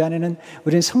바뀌시. 우리는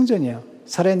성전이에요.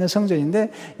 살아있는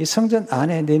성전인데 이 성전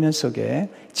안에 내면 속에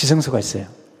지성소가 있어요.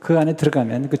 그 안에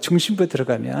들어가면, 그 중심부에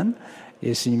들어가면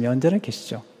예수님이 언제나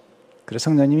계시죠. 그래서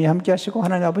성령님이 함께 하시고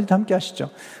하나님 아버지도 함께 하시죠.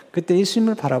 그때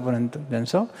예수님을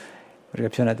바라보면서 우리가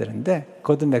변화되는데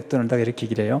거듭 맥도날드가 이렇게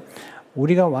얘기를 해요.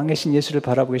 우리가 왕이신 예수를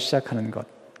바라보기 시작하는 것,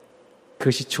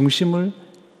 그것이 중심을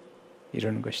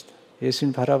이루는 것이다.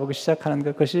 예수님을 바라보기 시작하는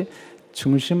것, 그것이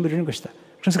중심을 이루는 것이다.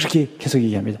 그래서 그렇게 계속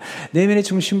얘기합니다. 내면의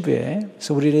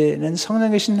중심부에서 우리는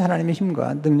성령의 신 하나님의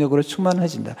힘과 능력으로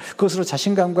충만해진다. 그것으로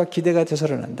자신감과 기대가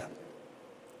되살아난다.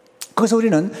 그래서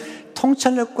우리는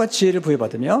통찰력과 지혜를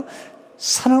부여받으며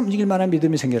사람 움직일 만한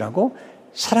믿음이 생겨나고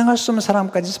사랑할 수 없는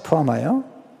사람까지 포함하여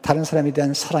다른 사람에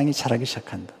대한 사랑이 자라기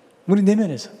시작한다. 우리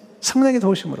내면에서 성령의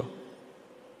도우심으로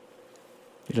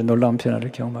이런 놀라운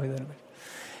변화를 경험하게 되는 거죠.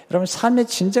 여러분, 삶의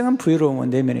진정한 부유로움은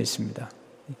내면에 있습니다.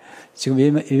 지금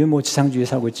외모 지상주의에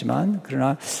살고 있지만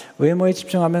그러나 외모에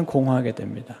집중하면 공허하게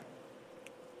됩니다.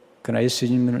 그러나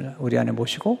예수님을 우리 안에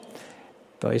모시고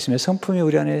또 예수님의 성품이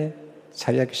우리 안에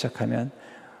자리하기 시작하면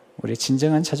우리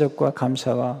진정한 자족과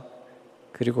감사와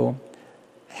그리고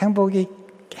행복의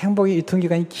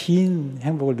유통기간이 긴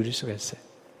행복을 누릴 수가 있어요.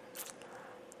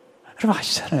 여러분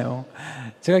아시잖아요.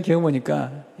 제가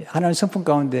기억해보니까 하나님 성품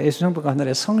가운데 예수 성품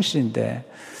가운데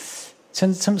성실인데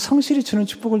전 참 성실이 주는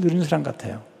축복을 누리는 사람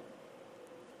같아요.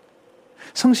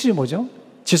 성실이 뭐죠?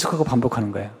 지속하고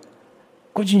반복하는 거예요.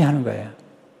 꾸준히 하는 거예요.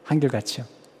 한결같이요.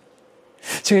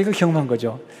 제가 이걸 경험한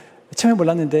거죠. 처음에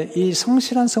몰랐는데 이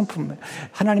성실한 성품,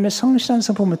 하나님의 성실한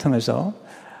성품을 통해서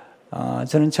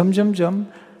저는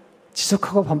점점점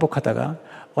지속하고 반복하다가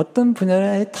어떤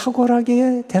분야에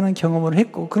탁월하게 되는 경험을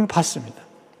했고 그걸 봤습니다.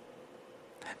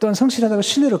 또한 성실하다가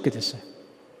신뢰를 얻게 됐어요.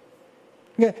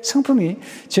 그러니까 성품이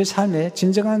제 삶의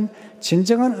진정한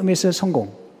의미에서의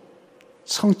성공,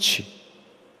 성취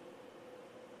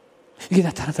이게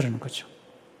나타나더라는 거죠.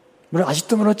 물론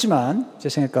아직도 멀었지만 제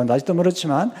생각 가운데 아직도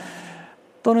멀었지만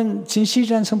또는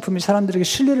진실이라는 성품이 사람들에게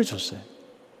신뢰를 줬어요.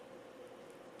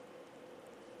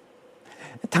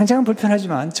 당장은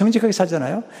불편하지만 정직하게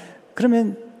살잖아요.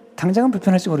 그러면 당장은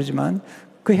불편할지 모르지만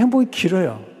그 행복이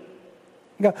길어요.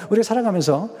 그러니까 우리가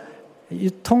살아가면서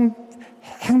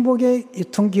행복의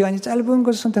유통기간이 짧은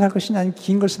것을 선택할 것이냐 아니면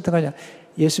긴 것을 선택하냐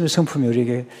예수님의 성품이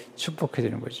우리에게 축복해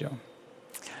주는 거죠.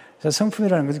 그래서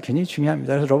성품이라는 것은 굉장히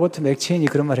중요합니다. 그래서 로버트 맥체인이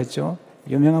그런 말 했죠.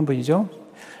 유명한 분이죠.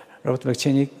 로버트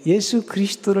맥체인이 예수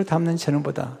그리스도를 닮는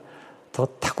재능보다 더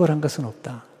탁월한 것은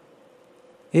없다.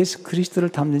 예수 그리스도를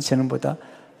닮는 재능보다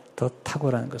더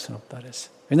탁월한 것은 없다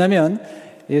그랬어요. 왜냐하면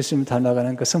예수님을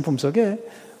닮아가는 그 성품 속에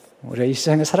우리가 이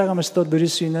세상에 살아가면서도 누릴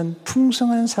수 있는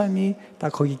풍성한 삶이 다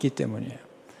거기 있기 때문이에요.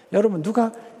 여러분,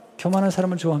 누가 교만한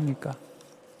사람을 좋아합니까?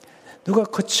 누가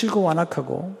거칠고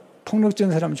완악하고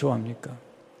폭력적인 사람을 좋아합니까?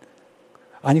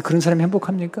 아니, 그런 사람이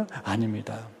행복합니까?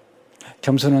 아닙니다.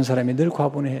 겸손한 사람이 늘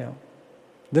과분해요.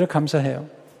 늘 감사해요.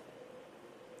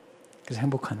 그래서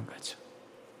행복하는 거죠.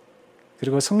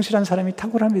 그리고 성실한 사람이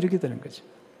탁월함을 이루게 되는 거죠.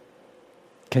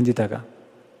 견디다가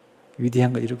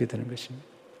위대한 걸 이루게 되는 것입니다.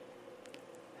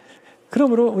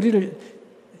 그러므로 우리를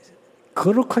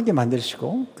거룩하게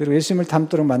만드시고 그리고 예수님을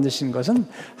닮도록 만드신 것은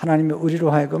하나님이 우리로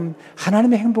하여금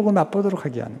하나님의 행복을 맛보도록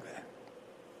하게 하는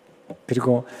거예요.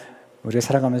 그리고 우리가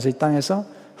살아가면서 이 땅에서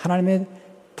하나님의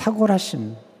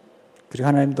탁월하심 그리고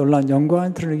하나님의 놀라운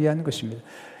영광을 드러내게 하는 것입니다.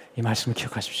 이 말씀을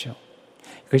기억하십시오.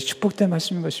 이것이 축복된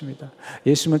말씀인 것입니다.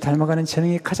 예수님을 닮아가는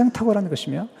재능이 가장 탁월한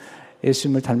것이며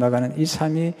예수님을 닮아가는 이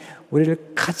삶이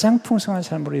우리를 가장 풍성한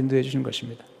삶으로 인도해 주는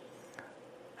것입니다.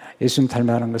 예수님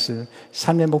닮아가는 것을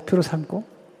삶의 목표로 삼고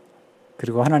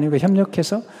그리고 하나님과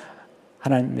협력해서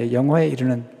하나님의 영화에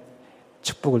이르는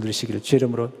축복을 누리시기를 주의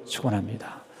이름으로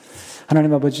축원합니다.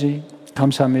 하나님 아버지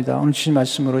감사합니다. 오늘 주신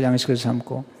말씀으로 양식을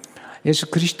삼고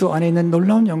예수 그리스도 안에 있는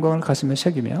놀라운 영광을 가슴에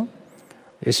새기며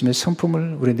예수님의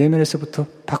성품을 우리 내면에서부터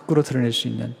밖으로 드러낼 수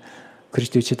있는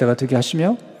그리스도의 제자가 되게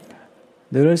하시며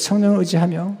늘 성령을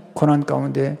의지하며 고난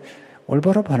가운데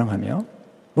올바로 반응하며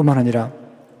뿐만 아니라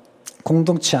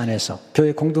공동체 안에서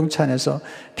교회 공동체 안에서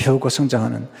배우고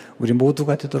성장하는 우리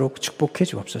모두가 되도록 축복해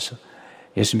주옵소서.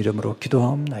 예수 이름으로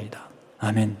기도하옵나이다.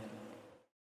 아멘.